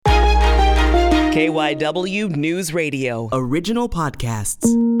KYW News Radio. Original podcasts.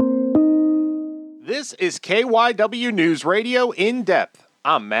 This is KYW News Radio In Depth.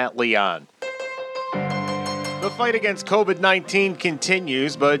 I'm Matt Leon. The fight against COVID-19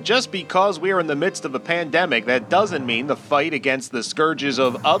 continues, but just because we are in the midst of a pandemic, that doesn't mean the fight against the scourges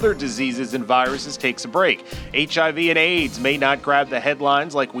of other diseases and viruses takes a break. HIV and AIDS may not grab the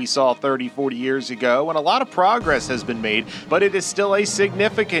headlines like we saw 30, 40 years ago, and a lot of progress has been made, but it is still a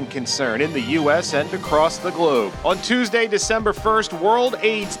significant concern in the U.S. and across the globe. On Tuesday, December 1st, World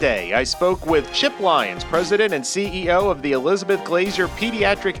AIDS Day, I spoke with Chip Lyons, President and CEO of the Elizabeth Glaser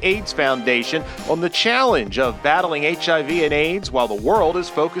Pediatric AIDS Foundation, on the challenge of battling HIV and AIDS while the world is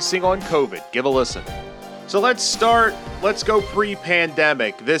focusing on COVID. Give a listen. So let's go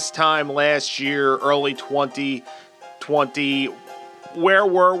pre-pandemic. This time last year, early 2020, where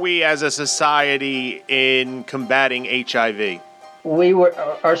were we as a society in combating HIV? We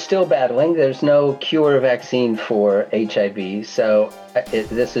are still battling. There's no cure or vaccine for HIV, so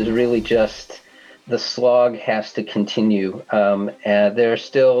this is really just the slog has to continue. And there are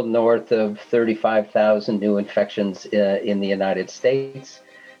still north of 35,000 new infections in the United States.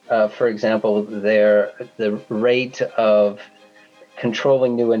 For example, the rate of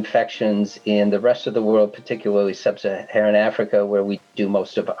controlling new infections in the rest of the world, particularly sub-Saharan Africa, where we do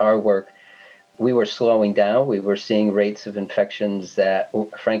most of our work, we were slowing down. We were seeing rates of infections that,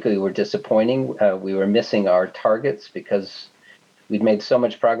 frankly, were disappointing. We were missing our targets because we'd made so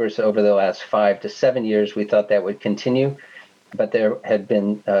much progress over the last 5 to 7 years. We thought that would continue, but there had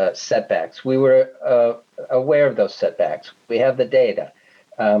been setbacks. We were aware of those setbacks. We have the data.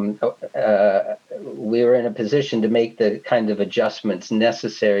 We were in a position to make the kind of adjustments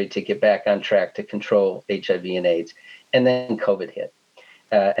necessary to get back on track to control HIV and AIDS. And then COVID hit.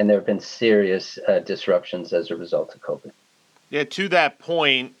 And there have been serious disruptions as a result of COVID. Yeah, to that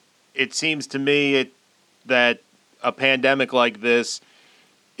point, it seems to me that a pandemic like this,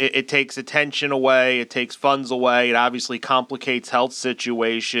 it takes attention away, it takes funds away, it obviously complicates health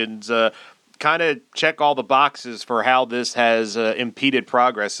situations. Kind of check all the boxes for how this has impeded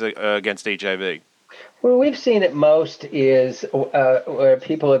progress against HIV. Where we've seen it most is where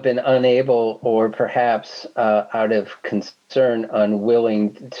people have been unable or perhaps out of concern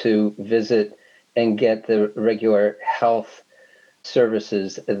unwilling to visit and get the regular health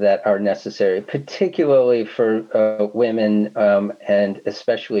services that are necessary, particularly for women and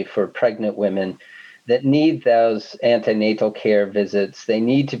especially for pregnant women that need those antenatal care visits. They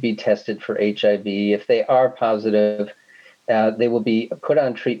need to be tested for HIV. If they are positive, they will be put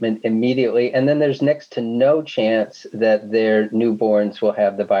on treatment immediately. And then there's next to no chance that their newborns will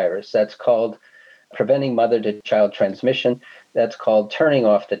have the virus. That's called preventing mother-to-child transmission. That's called turning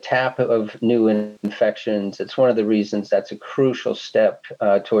off the tap of new infections. It's one of the reasons that's a crucial step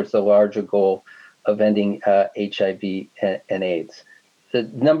towards the larger goal of ending HIV and AIDS. The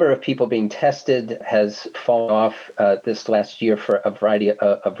number of people being tested has fallen off this last year for a variety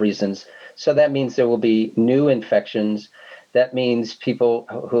of reasons. So that means there will be new infections. That means people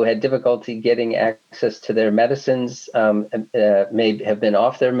who had difficulty getting access to their medicines may have been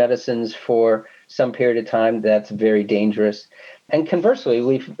off their medicines for some period of time. That's very dangerous. And conversely,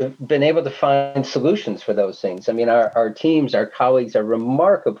 we've been able to find solutions for those things. I mean, our teams, our colleagues are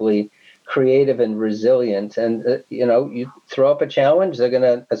remarkably creative and resilient. And, you throw up a challenge, they're going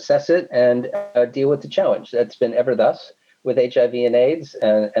to assess it and deal with the challenge. That's been ever thus with HIV and AIDS.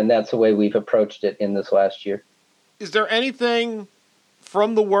 And that's the way we've approached it in this last year. Is there anything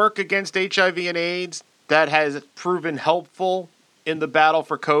from the work against HIV and AIDS that has proven helpful in the battle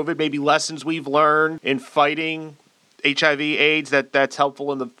for COVID? Maybe lessons we've learned in fighting HIV, AIDS that's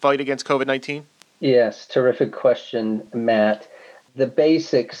helpful in the fight against COVID-19? Yes, terrific question, Matt. The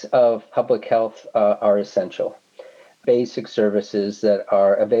basics of public health are essential. Basic services that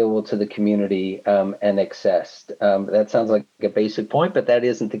are available to the community and accessed. That sounds like a basic point, but that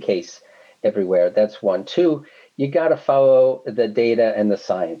isn't the case everywhere. That's one. Two, you got to follow the data and the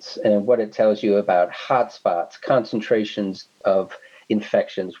science and what it tells you about hotspots, concentrations of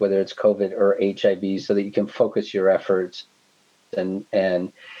infections, whether it's COVID or HIV, so that you can focus your efforts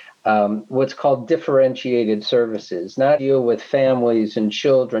and what's called differentiated services, not deal with families and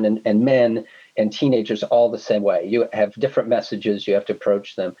children and men and teenagers all the same way. You have different messages, you have to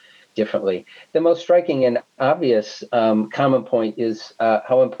approach them differently. The most striking and obvious common point is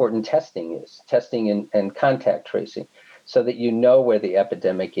how important testing is, testing and contact tracing, so that you know where the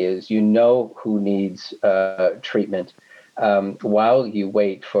epidemic is, you know who needs treatment while you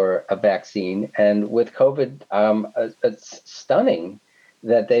wait for a vaccine. And with COVID, it's stunning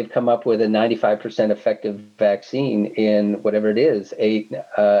that they've come up with a 95% effective vaccine in whatever it is,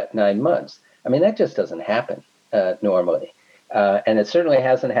 9 months. I mean, that just doesn't happen normally. And it certainly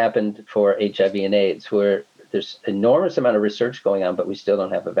hasn't happened for HIV and AIDS, where there's enormous amount of research going on, but we still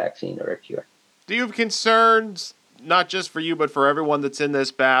don't have a vaccine or a cure. Do you have concerns, not just for you, but for everyone that's in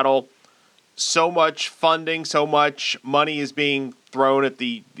this battle? So much funding, so much money is being thrown at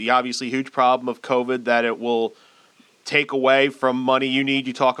the obviously huge problem of COVID that it will take away from money you need.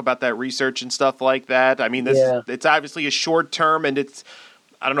 You talk about that research and stuff like that. I mean, it's obviously a short term, and it's,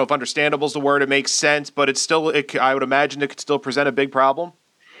 I don't know if understandable is the word, it makes sense, but it's still, I would imagine it could still present a big problem.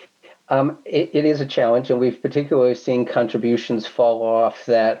 It is a challenge, and we've particularly seen contributions fall off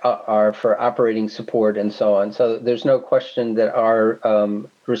that are for operating support and so on. So there's no question that our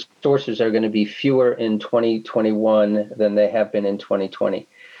resources are going to be fewer in 2021 than they have been in 2020.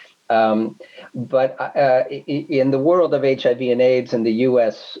 But in the world of HIV and AIDS and the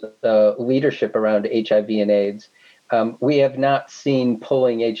U.S. Leadership around HIV and AIDS, we have not seen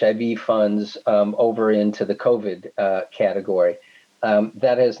pulling HIV funds over into the COVID category.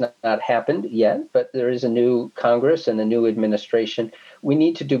 That has not happened yet, but there is a new Congress and a new administration. We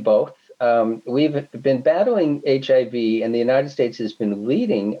need to do both. We've been battling HIV, and the United States has been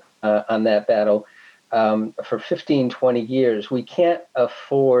leading on that battle for 15, 20 years. We can't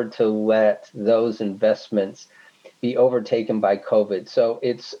afford to let those investments be overtaken by COVID. So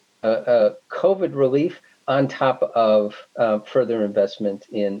it's a COVID relief on top of further investment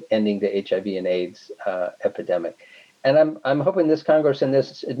in ending the HIV and AIDS epidemic. And I'm hoping this Congress and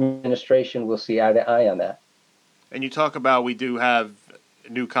this administration will see eye to eye on that. And you talk about we do have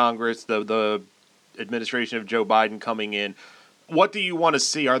new Congress, the administration of Joe Biden coming in. What do you want to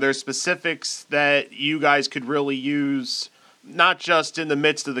see? Are there specifics that you guys could really use, not just in the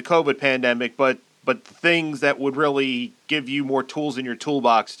midst of the COVID pandemic, but things that would really give you more tools in your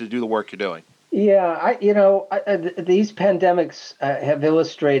toolbox to do the work you're doing? Yeah, these pandemics have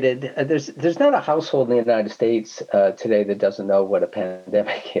illustrated there's not a household in the United States today that doesn't know what a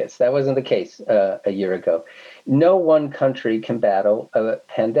pandemic is. That wasn't the case a year ago. No one country can battle a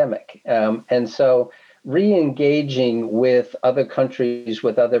pandemic. And so re-engaging with other countries,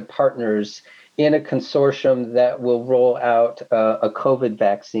 with other partners in a consortium that will roll out a COVID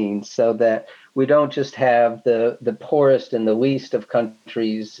vaccine so that we don't just have the poorest and the least of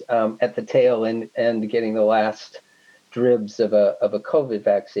countries at the tail and getting the last dribs of a COVID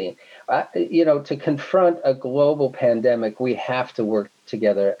vaccine. To confront a global pandemic, we have to work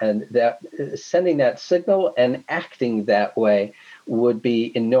together, and that sending that signal and acting that way would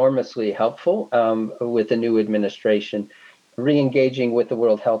be enormously helpful with the new administration. Re-engaging with the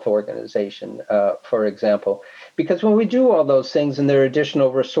World Health Organization, for example. Because when we do all those things and there are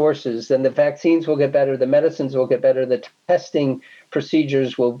additional resources, then the vaccines will get better, the medicines will get better, the testing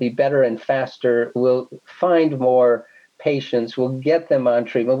procedures will be better and faster, we'll find more patients, we'll get them on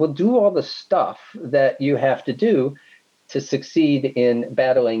treatment, we'll do all the stuff that you have to do to succeed in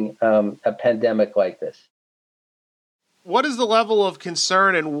battling a pandemic like this. What is the level of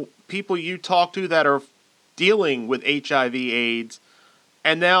concern in people you talk to that are dealing with HIV/AIDS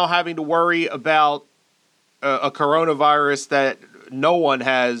and now having to worry about a coronavirus that no one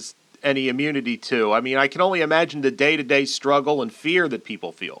has any immunity to? I mean, I can only imagine the day-to-day struggle and fear that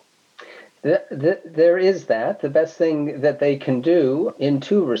people feel. There is that. The best thing that they can do in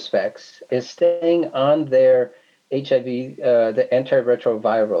two respects is staying on their HIV, the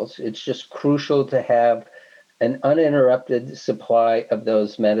antiretrovirals. It's just crucial to have an uninterrupted supply of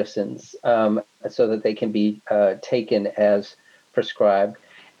those medicines so that they can be taken as prescribed.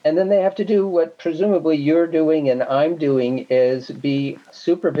 And then they have to do what presumably you're doing and I'm doing, is be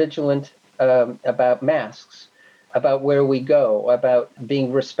super vigilant about masks, about where we go, about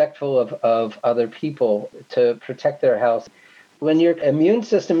being respectful of other people to protect their health. When your immune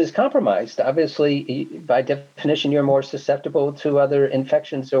system is compromised, obviously, by definition, you're more susceptible to other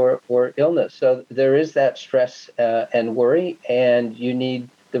infections or illness. So there is that stress and worry, and you need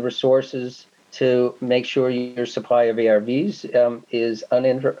the resources to make sure your supply of ARVs is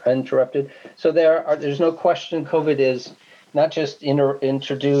uninterrupted. So there's no question COVID is not just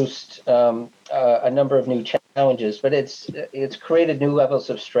introduced a number of new challenges, but it's created new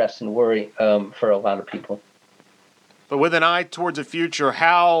levels of stress and worry for a lot of people. But with an eye towards the future,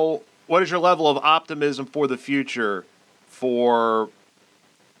 what is your level of optimism for the future for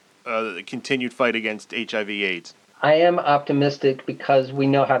the continued fight against HIV/AIDS? I am optimistic because we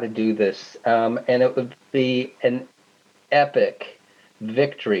know how to do this, and it would be an epic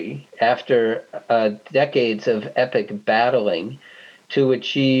victory after decades of epic battling to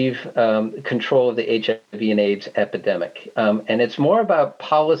achieve control of the HIV and AIDS epidemic. And it's more about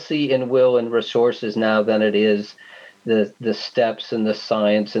policy and will and resources now than it is the steps and the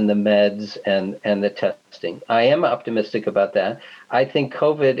science and the meds and the testing. I am optimistic about that. I think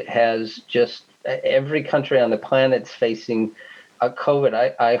COVID has just every country on the planet is facing a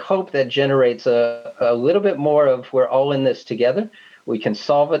COVID. I hope that generates a little bit more of we're all in this together. We can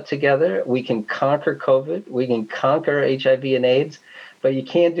solve it together. We can conquer COVID. We can conquer HIV and AIDS. But you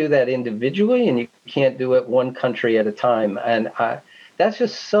can't do that individually, and you can't do it one country at a time. And that's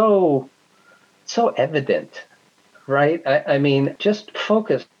just so evident, right? I mean, just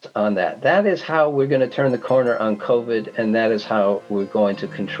focus on that. That is how we're going to turn the corner on COVID, and that is how we're going to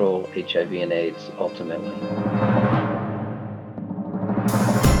control HIV and AIDS ultimately.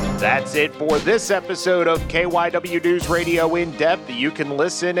 That's it for this episode of KYW News Radio In Depth. You can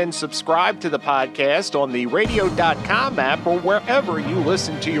listen and subscribe to the podcast on the radio.com app or wherever you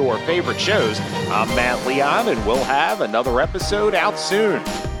listen to your favorite shows. I'm Matt Leon, and we'll have another episode out soon.